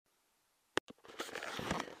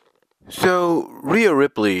So Rhea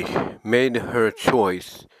Ripley made her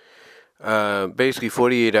choice basically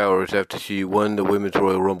 48 hours after she won the Women's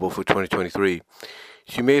Royal Rumble for 2023.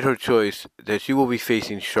 She made her choice that she will be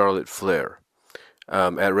facing Charlotte Flair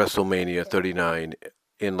at WrestleMania 39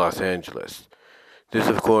 in Los Angeles. This,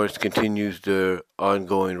 of course, continues the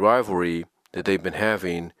ongoing rivalry that they've been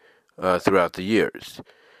having throughout the years.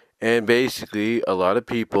 And basically, a lot of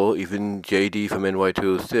people, even JD from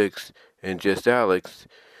NY206 and Just Alex,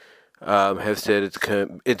 have said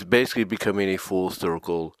it's basically becoming a full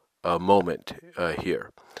circle moment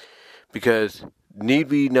here. Because need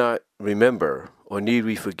we not remember, or need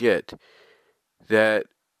we forget, that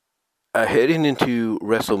heading into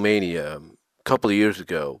WrestleMania a couple of years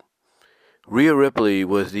ago, Rhea Ripley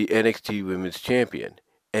was the NXT Women's Champion.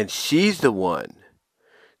 And she's the one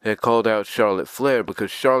that called out Charlotte Flair because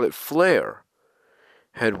Charlotte Flair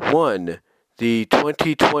had won the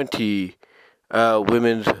 2020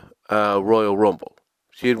 Women's Royal Rumble.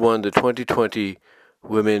 She had won the 2020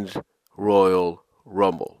 Women's Royal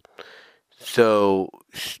Rumble. So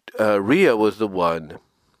Rhea was the one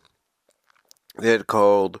that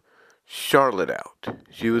called Charlotte out.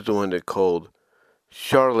 She was the one that called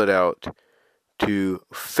Charlotte out to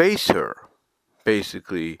face her,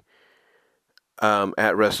 basically,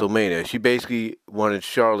 at WrestleMania. She basically wanted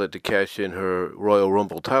Charlotte to cash in her Royal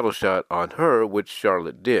Rumble title shot on her, which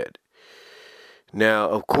Charlotte did. Now,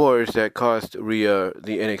 of course, that cost Rhea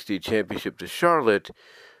the NXT Championship to Charlotte,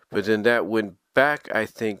 but then that went back, I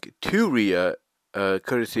think, to Rhea,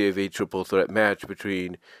 courtesy of a triple threat match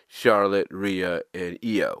between Charlotte, Rhea, and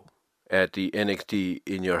Io at the NXT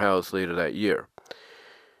In Your House later that year.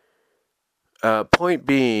 Point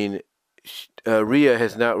being, Rhea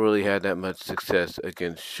has not really had that much success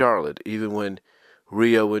against Charlotte. Even when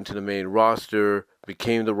Rhea went to the main roster,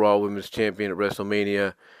 became the Raw Women's Champion at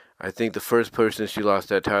WrestleMania, I think the first person she lost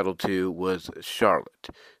that title to was Charlotte.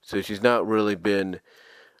 So she's not really been,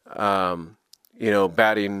 batting,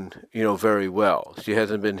 very well. She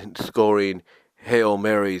hasn't been scoring Hail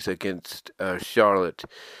Marys against Charlotte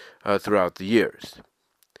throughout the years.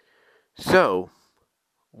 So,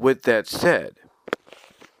 with that said,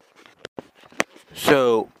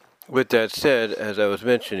 as I was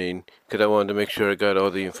mentioning, because I wanted to make sure I got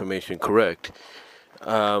all the information correct,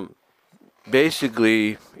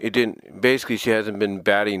 Basically, she hasn't been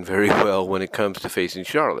batting very well when it comes to facing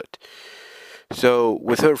Charlotte. So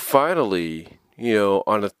with her finally,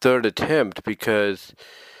 on a third attempt, because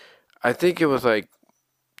I think it was like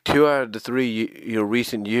 2 out of the 3,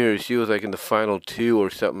 recent years, she was like in the final 2 or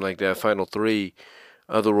something like that, final 3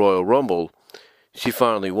 of the Royal Rumble, she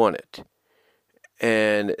finally won it.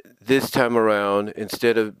 And this time around,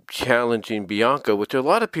 instead of challenging Bianca, which a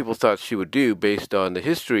lot of people thought she would do based on the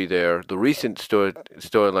history there, the recent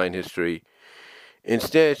storyline history,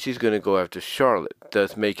 instead she's going to go after Charlotte,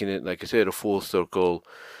 thus making it, like I said, a full circle,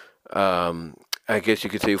 I guess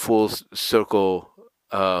you could say full circle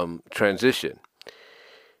transition.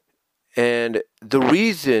 And the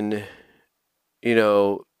reason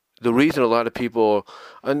a lot of people,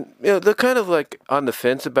 they're kind of like on the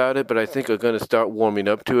fence about it, but I think are going to start warming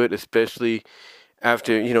up to it, especially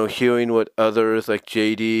after, hearing what others like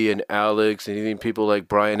JD and Alex and even people like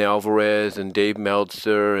Brian Alvarez and Dave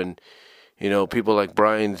Meltzer and, people like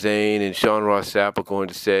Brian Zane and Sean Ross Sapp are going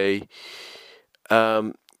to say.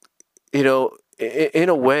 In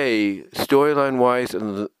a way, storyline-wise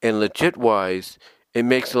and legit-wise, it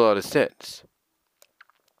makes a lot of sense.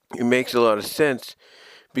 It makes a lot of sense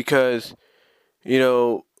because,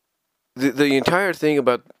 the entire thing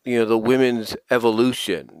about, the women's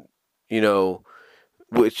evolution,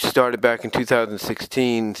 which started back in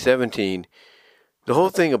 2016, 17, the whole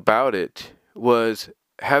thing about it was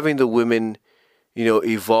having the women,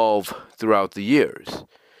 evolve throughout the years.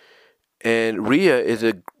 And Rhea is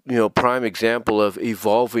a, prime example of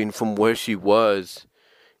evolving from where she was,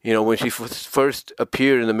 when she first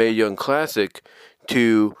appeared in the Mae Young Classic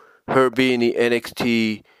to her being the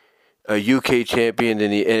NXT UK champion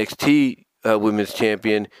and the NXT Women's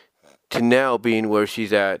Champion to now being where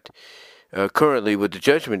she's at currently with the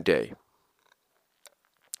Judgment Day.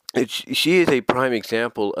 She is a prime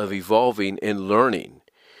example of evolving and learning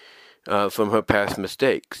from her past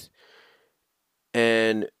mistakes.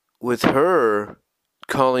 And with her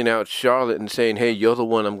calling out Charlotte and saying, hey, you're the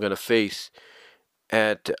one I'm going to face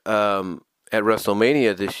at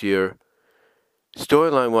WrestleMania this year,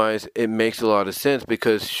 storyline-wise, it makes a lot of sense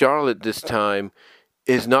because Charlotte this time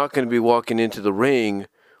is not going to be walking into the ring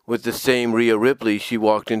with the same Rhea Ripley she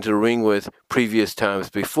walked into the ring with previous times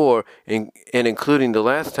before, and including the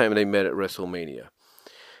last time they met at WrestleMania.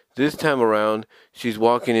 This time around, she's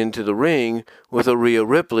walking into the ring with a Rhea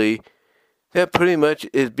Ripley that pretty much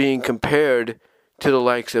is being compared to the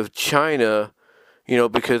likes of China,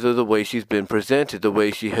 because of the way she's been presented, the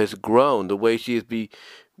way she has grown, the way the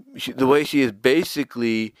way she is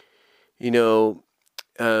basically,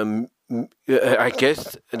 I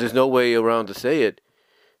guess there's no way around to say it,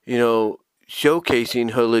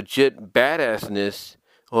 showcasing her legit badassness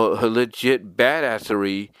or her legit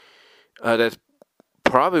badassery. That's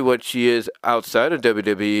probably what she is outside of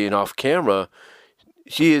WWE and off camera.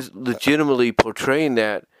 She is legitimately portraying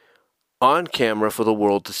that on camera for the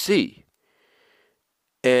world to see.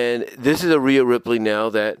 And this is a Rhea Ripley now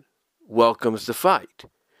that welcomes the fight.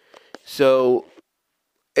 So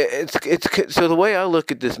so the way I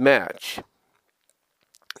look at this match,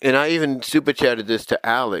 and I even super chatted this to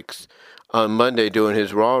Alex on Monday doing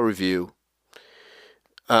his Raw review,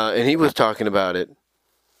 and he was talking about it.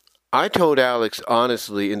 I told Alex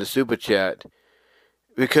honestly in the super chat,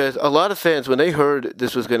 because a lot of fans, when they heard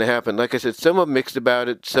this was going to happen, like I said, some were mixed about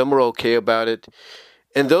it, some were okay about it,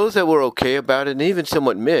 and those that were okay about it, and even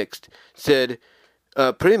somewhat mixed, said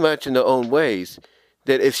pretty much in their own ways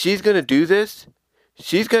that if she's going to do this,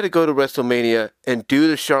 she's got to go to WrestleMania and do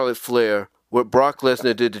the Charlotte Flair, what Brock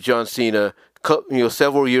Lesnar did to John Cena,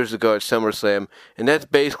 several years ago at SummerSlam, and that's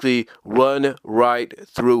basically run right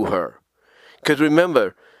through her. Because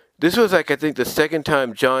remember, this was I think the second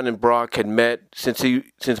time John and Brock had met since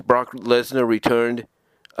Brock Lesnar returned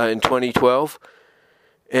in 2012.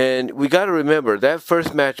 And we got to remember, that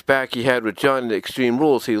first match back he had with John in Extreme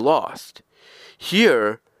Rules, he lost.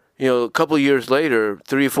 Here, a couple of years later,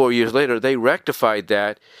 3 or 4 years later, they rectified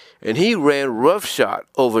that, and he ran roughshod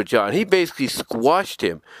over John. He basically squashed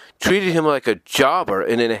him, treated him like a jobber,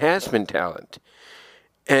 an enhancement talent.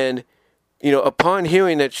 And, upon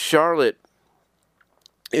hearing that Charlotte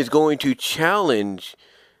is going to challenge,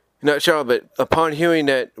 not Charlotte, but upon hearing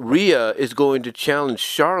that Rhea is going to challenge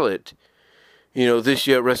Charlotte, this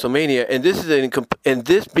year at WrestleMania, and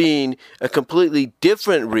this being a completely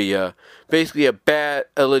different Rhea, basically a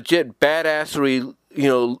legit badassery,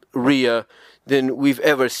 Rhea than we've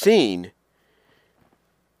ever seen.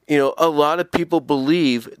 A lot of people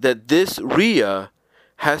believe that this Rhea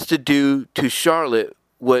has to do to Charlotte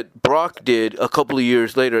what Brock did a couple of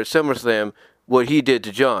years later at SummerSlam, what he did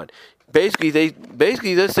to John. Basically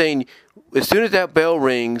they're saying as soon as that bell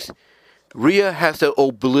rings, Rhea has to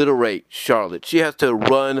obliterate Charlotte. She has to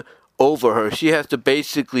run over her. She has to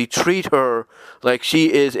basically treat her like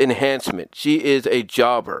she is enhancement. She is a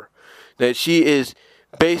jobber. That she is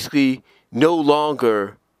basically no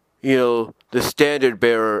longer, the standard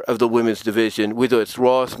bearer of the women's division, whether it's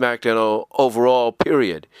Raw, SmackDown, or overall,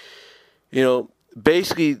 period.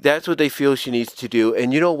 Basically that's what they feel she needs to do.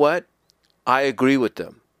 And you know what? I agree with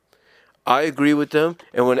them.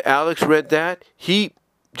 And when Alex read that,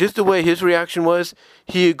 just the way his reaction was,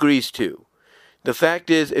 he agrees too. The fact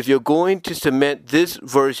is, if you're going to cement this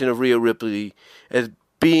version of Rhea Ripley as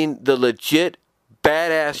being the legit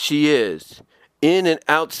badass she is, in and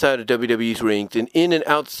outside of WWE's rings, and in and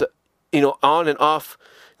outside, on and off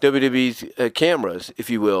WWE's cameras, if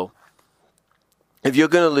you will, if you're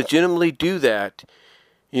going to legitimately do that,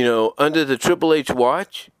 under the Triple H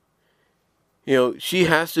watch, she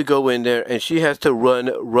has to go in there and she has to run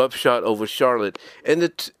roughshod over Charlotte. And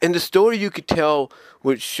the story you could tell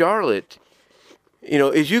with Charlotte,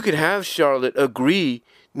 is you could have Charlotte agree.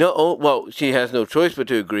 She has no choice but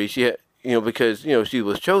to agree. Because she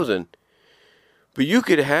was chosen. But you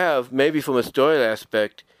could have, maybe from a story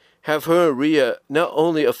aspect, have her and Rhea not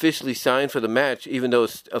only officially sign for the match, even though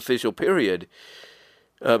it's official period,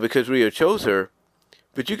 because Rhea chose her,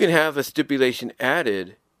 but you can have a stipulation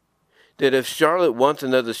added that if Charlotte wants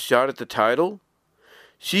another shot at the title,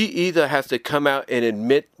 she either has to come out and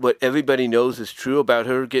admit what everybody knows is true about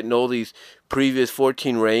her getting all these previous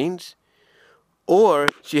 14 reigns, or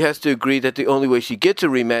she has to agree that the only way she gets a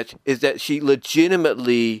rematch is that she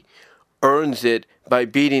legitimately earns it by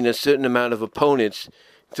beating a certain amount of opponents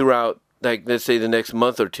throughout, let's say, the next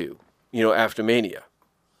month or two, after Mania.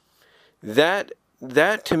 That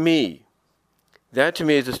to me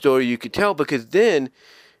is a story you could tell, because then,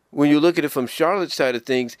 when you look at it from Charlotte's side of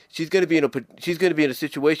things, she's going to be in a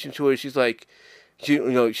situation where she's like,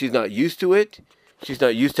 she's not used to it. She's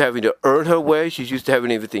not used to having to earn her way. She's used to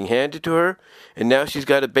having everything handed to her, and now she's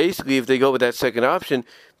got to basically, if they go with that second option,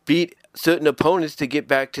 beat certain opponents to get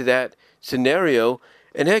back to that scenario.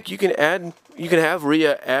 And heck, you can have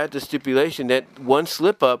Rhea add the stipulation that one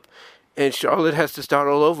slip up, and Charlotte has to start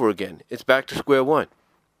all over again. It's back to square one.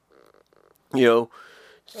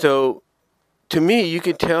 So. To me, you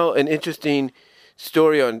can tell an interesting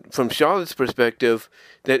story from Charlotte's perspective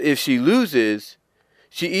that if she loses,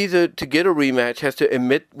 she either, to get a rematch, has to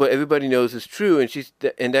admit what everybody knows is true,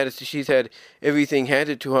 and that is she's had everything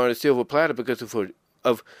handed to her on a silver platter because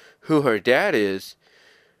of who her dad is,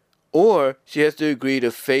 or she has to agree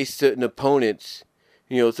to face certain opponents,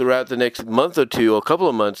 throughout the next month or two, or a couple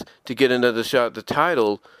of months, to get another shot at the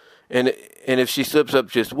title, and if she slips up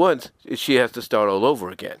just once, she has to start all over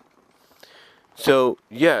again. So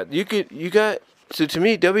yeah, so to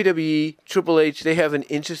me, WWE, Triple H, they have an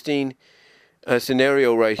interesting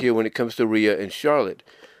scenario right here when it comes to Rhea and Charlotte.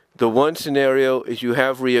 The one scenario is you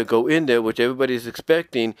have Rhea go in there, which everybody is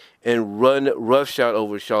expecting, and run roughshod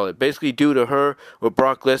over Charlotte. Basically do to her what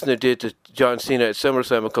Brock Lesnar did to John Cena at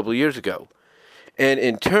SummerSlam a couple of years ago. And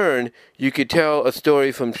in turn, you could tell a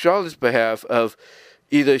story from Charlotte's behalf of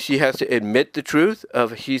either she has to admit the truth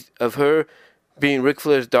of her being Ric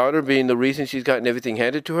Flair's daughter, being the reason she's gotten everything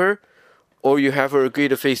handed to her, or you have her agree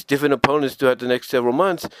to face different opponents throughout the next several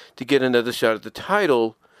months to get another shot at the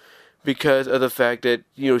title because of the fact that,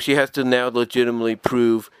 she has to now legitimately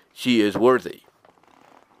prove she is worthy.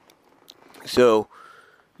 So,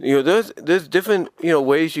 there's different,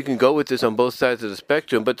 ways you can go with this on both sides of the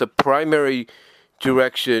spectrum, but the primary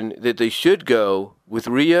direction that they should go with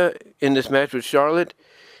Rhea in this match with Charlotte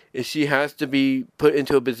is she has to be put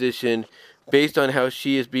into a position based on how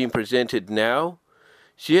she is being presented now.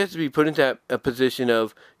 She has to be put into a position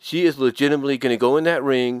of she is legitimately going to go in that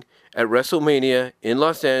ring at WrestleMania in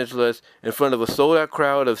Los Angeles in front of a sold-out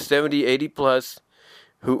crowd of 70, 80 plus.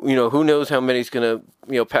 Who knows how many's going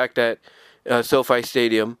to pack that SoFi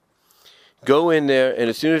Stadium. Go in there, and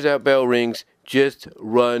as soon as that bell rings, just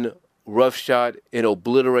run roughshod and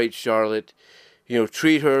obliterate Charlotte.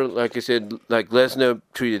 Treat her, like I said, like Lesnar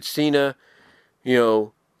treated Cena,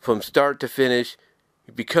 from start to finish.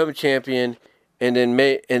 Become champion. And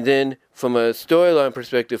then from a storyline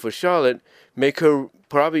perspective for Charlotte, make her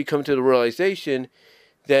probably come to the realization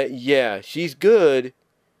that, yeah, she's good,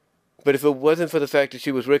 but if it wasn't for the fact that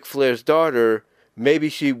she was Ric Flair's daughter, maybe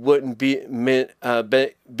she wouldn't be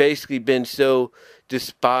basically been so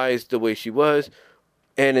despised the way she was.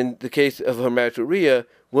 And in the case of her match with Rhea,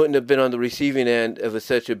 wouldn't have been on the receiving end of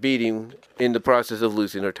such a beating in the process of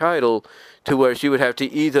losing her title, to where she would have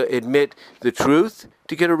to either admit the truth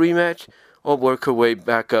to get a rematch or work her way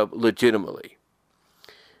back up legitimately.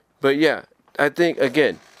 But yeah, I think,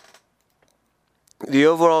 again, the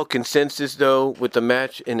overall consensus, though, with the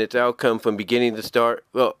match and its outcome from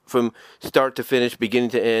from start to finish, beginning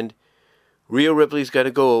to end, Rhea Ripley's got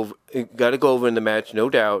to go over in the match, no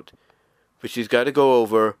doubt, but she's got to go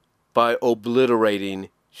over by obliterating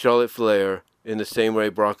Charlotte Flair in the same way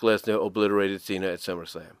Brock Lesnar obliterated Cena at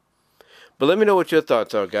SummerSlam. But let me know what your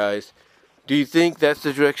thoughts are, guys. Do you think that's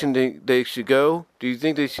the direction they should go? Do you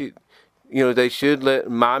think they should let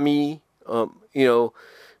Mommy,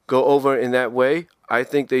 go over in that way? I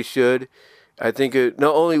think they should. I think it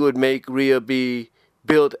not only would make Rhea be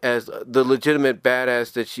built as the legitimate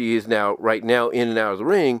badass that she is right now in and out of the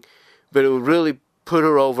ring, but it would really put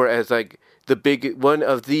her over as like one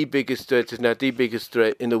of the biggest threats, if not the biggest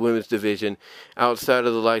threat in the women's division, outside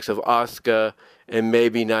of the likes of Asuka and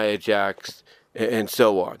maybe Nia Jax and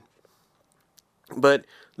so on. But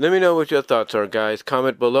let me know what your thoughts are, guys.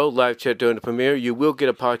 Comment below, live chat during the premiere. You will get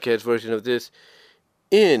a podcast version of this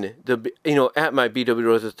in the at my BW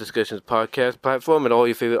Roses Discussions podcast platform and all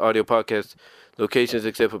your favorite audio podcast locations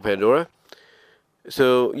except for Pandora.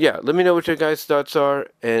 So yeah, let me know what your guys' thoughts are,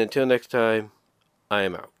 and until next time, I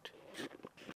am out.